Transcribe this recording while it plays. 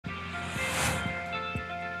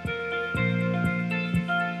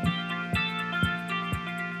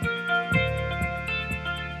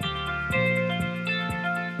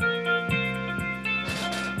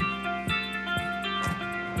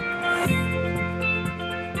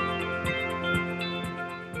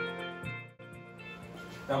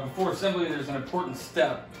Now before assembly, there's an important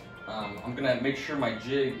step. I'm gonna make sure my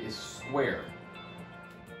jig is square.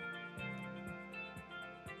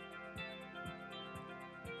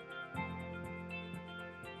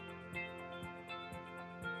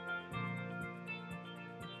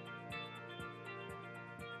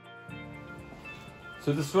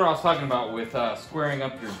 So this is what I was talking about with squaring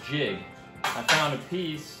up your jig. I found a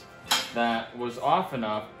piece that was off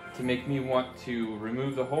enough to make me want to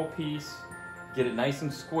remove the whole piece, get it nice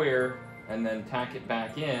and square, and then tack it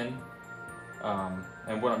back in.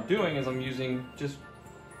 And what I'm doing is I'm using just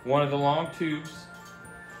one of the long tubes.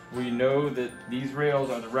 We know that these rails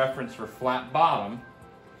are the reference for flat bottom,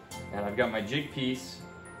 and I've got my jig piece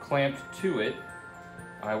clamped to it.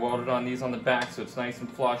 I welded on these on the back so it's nice and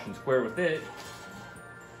flush and square with it.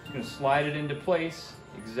 I'm going to slide it into place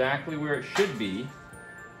exactly where it should be,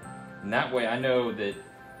 and that way I know that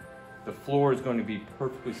the floor is going to be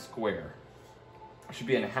perfectly square. It should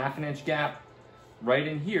be in a 1/2 inch gap right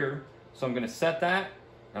in here, so I'm going to set that,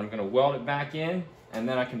 and I'm going to weld it back in, and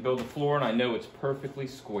then I can build the floor and I know it's perfectly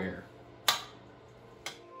square.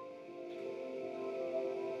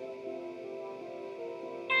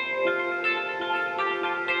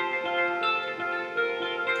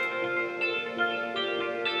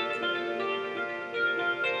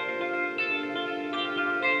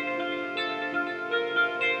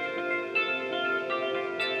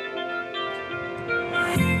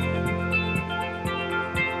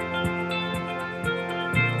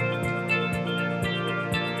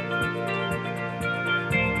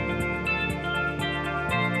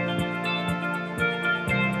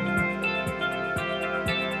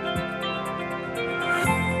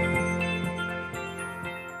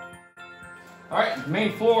 All right, the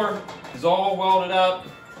main floor is all welded up.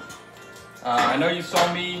 I know you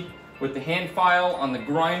saw me with the hand file on the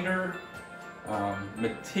grinder,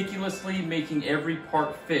 meticulously making every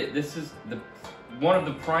part fit. This is one of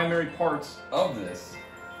the primary parts of this.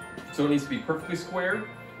 So it needs to be perfectly square,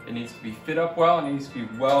 it needs to be fit up well, and it needs to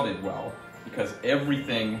be welded well, because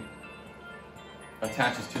everything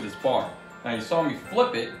attaches to this bar. Now you saw me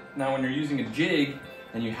flip it. Now when you're using a jig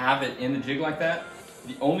and you have it in the jig like that,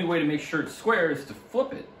 the only way to make sure it's square is to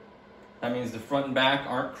flip it. That means the front and back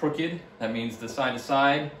aren't crooked. That means the side to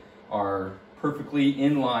side are perfectly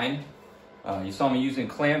in line. You saw me using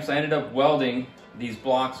clamps. I ended up welding these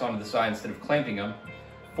blocks onto the side instead of clamping them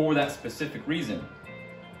for that specific reason.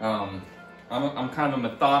 I'm kind of a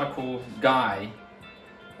methodical guy,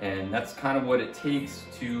 and that's kind of what it takes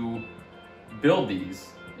to build these,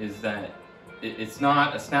 is that it's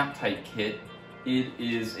not a snap tight kit, it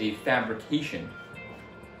is a fabrication.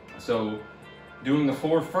 So doing the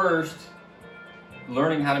floor first,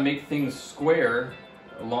 learning how to make things square,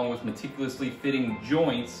 along with meticulously fitting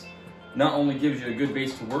joints, not only gives you a good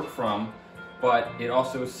base to work from, but it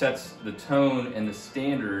also sets the tone and the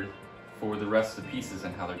standard for the rest of the pieces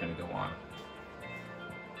and how they're going to go on.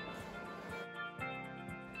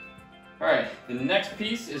 All right, the next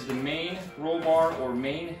piece is the main roll bar or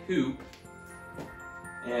main hoop,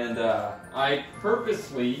 and I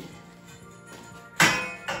purposely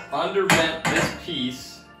underbent this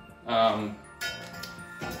piece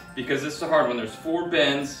because this is a hard one. There's 4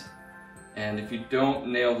 bends, and if you don't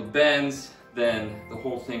nail the bends, then the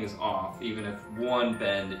whole thing is off. Even if one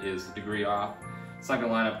bend is a degree off, it's not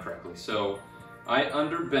gonna line up correctly. So I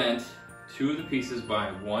underbent 2 of the pieces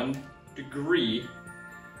by 1 degree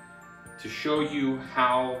to show you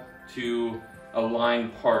how to align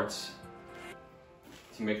parts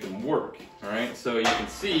to make them work. All right, so you can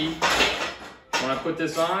see when I put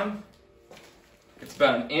this on, it's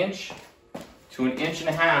about 1 inch to 1.5 inches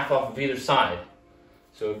off of either side.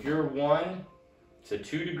 So if you're 1 to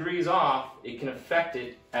 2 degrees off, it can affect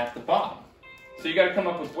it at the bottom. So you gotta come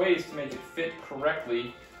up with ways to make it fit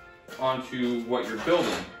correctly onto what you're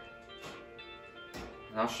building.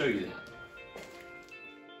 And I'll show you that.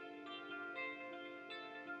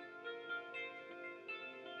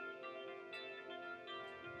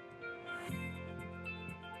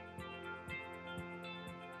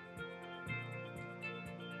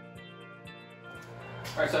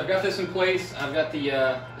 All right, so I've got this in place. I've got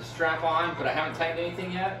the strap on, but I haven't tightened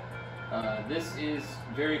anything yet. This is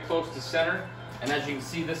very close to center, and as you can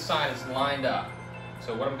see, this side is lined up.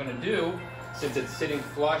 So what I'm gonna do, since it's sitting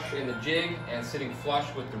flush in the jig and sitting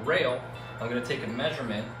flush with the rail, I'm gonna take a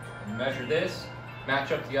measurement and measure this,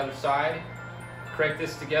 match up the other side, crank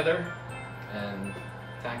this together, and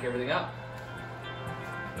tack everything up.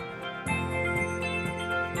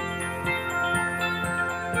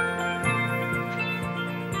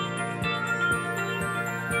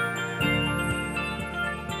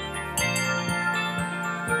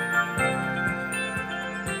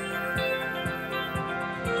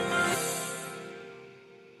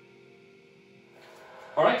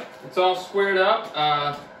 It's all squared up.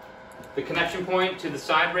 The connection point to the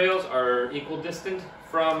side rails are equal distant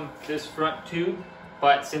from this front tube,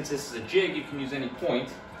 but since this is a jig, you can use any point.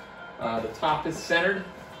 The top is centered.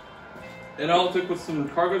 It all took with some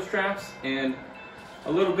cargo straps and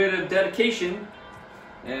a little bit of dedication,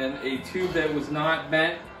 and a tube that was not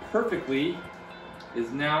bent perfectly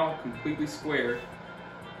is now completely square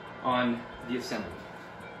on the assembly.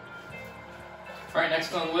 All right,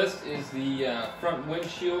 next on the list is the front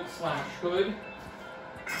windshield slash hood.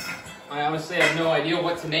 I honestly have no idea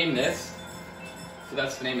what to name this, so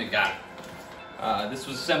that's the name it got. This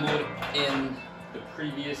was assembled in the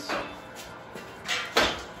previous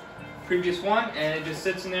one, and it just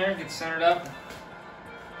sits in there, gets centered up.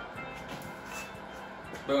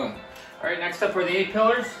 Boom. All right, next up are the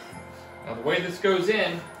A-pillars. Now the way this goes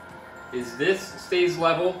in is this stays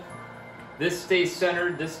level, this stays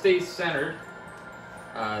centered, this stays centered.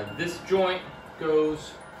 This joint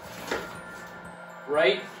goes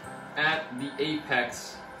right at the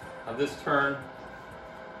apex of this turn.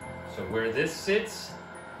 So where this sits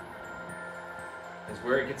is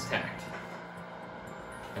where it gets tacked.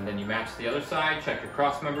 And then you match the other side, check your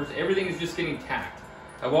cross members. Everything is just getting tacked.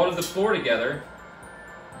 I welded the floor together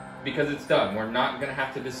because it's done. We're not gonna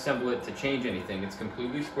have to disassemble it to change anything. It's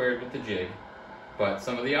completely squared with the jig. But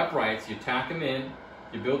some of the uprights, you tack them in,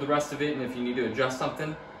 you build the rest of it, and if you need to adjust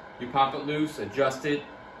something, you pop it loose, adjust it,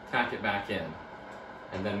 tack it back in.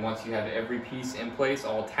 And then once you have every piece in place,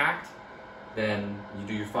 all tacked, then you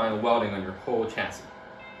do your final welding on your whole chassis.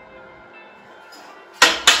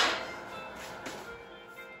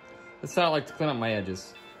 That's how I like to clean up my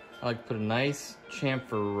edges. I like to put a nice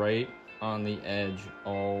chamfer right on the edge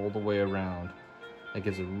all the way around. That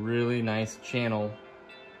gives a really nice channel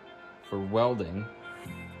for welding.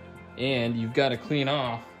 And you've got to clean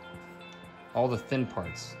off all the thin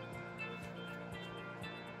parts.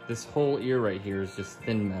 This whole ear right here is just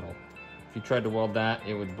thin metal. If you tried to weld that,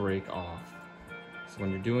 it would break off. So when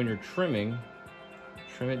you're doing your trimming,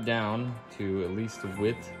 trim it down to at least the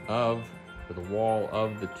width of, or the wall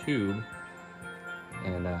of the tube,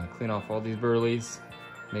 and clean off all these burleys,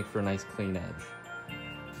 make for a nice clean edge.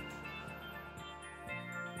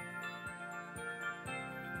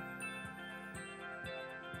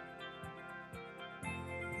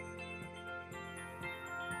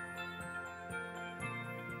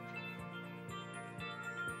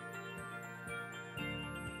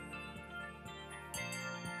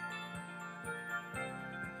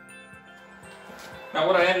 Now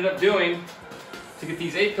what I ended up doing to get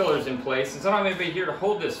these A-pillars in place, since I don't have anybody here to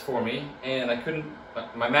hold this for me, and I couldn't,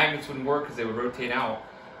 my magnets wouldn't work because they would rotate out,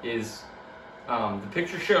 is the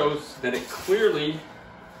picture shows that it clearly,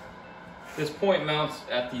 this point mounts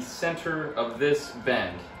at the center of this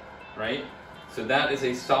bend, right? So that is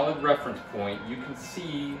a solid reference point. You can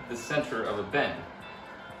see the center of a bend.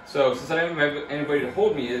 So since I didn't have anybody to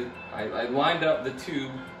hold me, I lined up the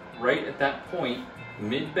tube right at that point,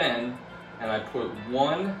 mid-bend, and I put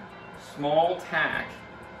one small tack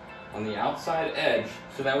on the outside edge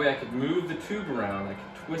so that way I could move the tube around, I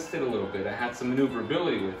could twist it a little bit. I had some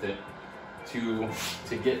maneuverability with it to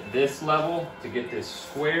get this level, to get this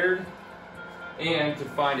squared, and to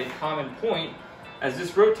find a common point. As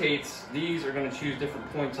this rotates, these are going to choose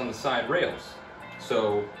different points on the side rails.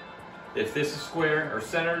 So if this is square or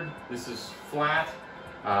centered, this is flat,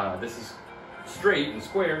 this is straight and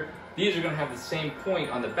square, these are going to have the same point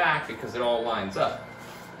on the back because it all lines up.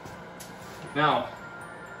 Now,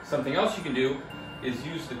 something else you can do is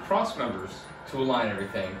use the cross members to align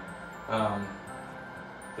everything.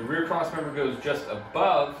 The rear cross member goes just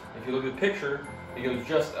above, if you look at the picture, it goes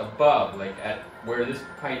just above, like at where this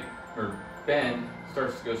pipe or bend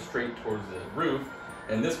starts to go straight towards the roof,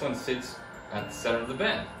 and this one sits at the center of the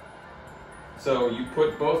bend. So you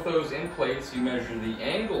put both those in place, you measure the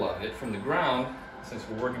angle of it from the ground, since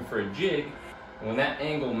we're working for a jig, and when that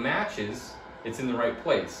angle matches, it's in the right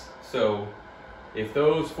place. So if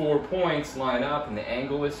those 4 points line up and the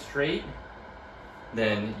angle is straight,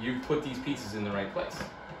 then you put these pieces in the right place.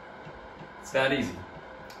 It's that easy.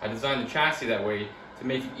 I designed the chassis that way to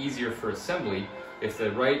make it easier for assembly. If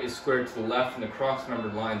the right is squared to the left and the cross member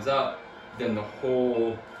lines up, then the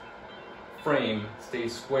whole frame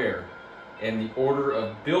stays square. And the order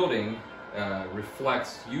of building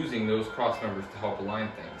reflects using those cross members to help align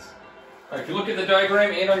things. All right, if you look at the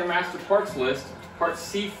diagram and on your master parts list, part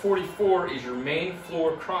C44 is your main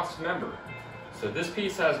floor cross member. So this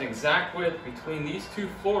piece has an exact width between these two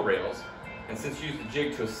floor rails, and since you used the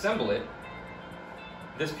jig to assemble it,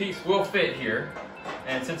 this piece will fit here,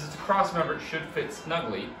 and since it's a cross member, it should fit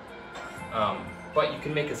snugly. But you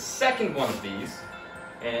can make a second one of these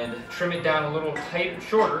and trim it down a little tighter,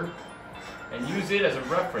 shorter, and use it as a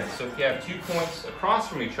reference. So if you have 2 points across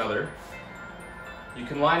from each other, you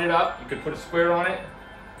can line it up, you could put a square on it,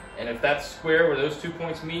 and if that's square where those 2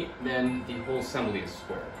 points meet, then the whole assembly is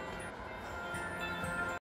square.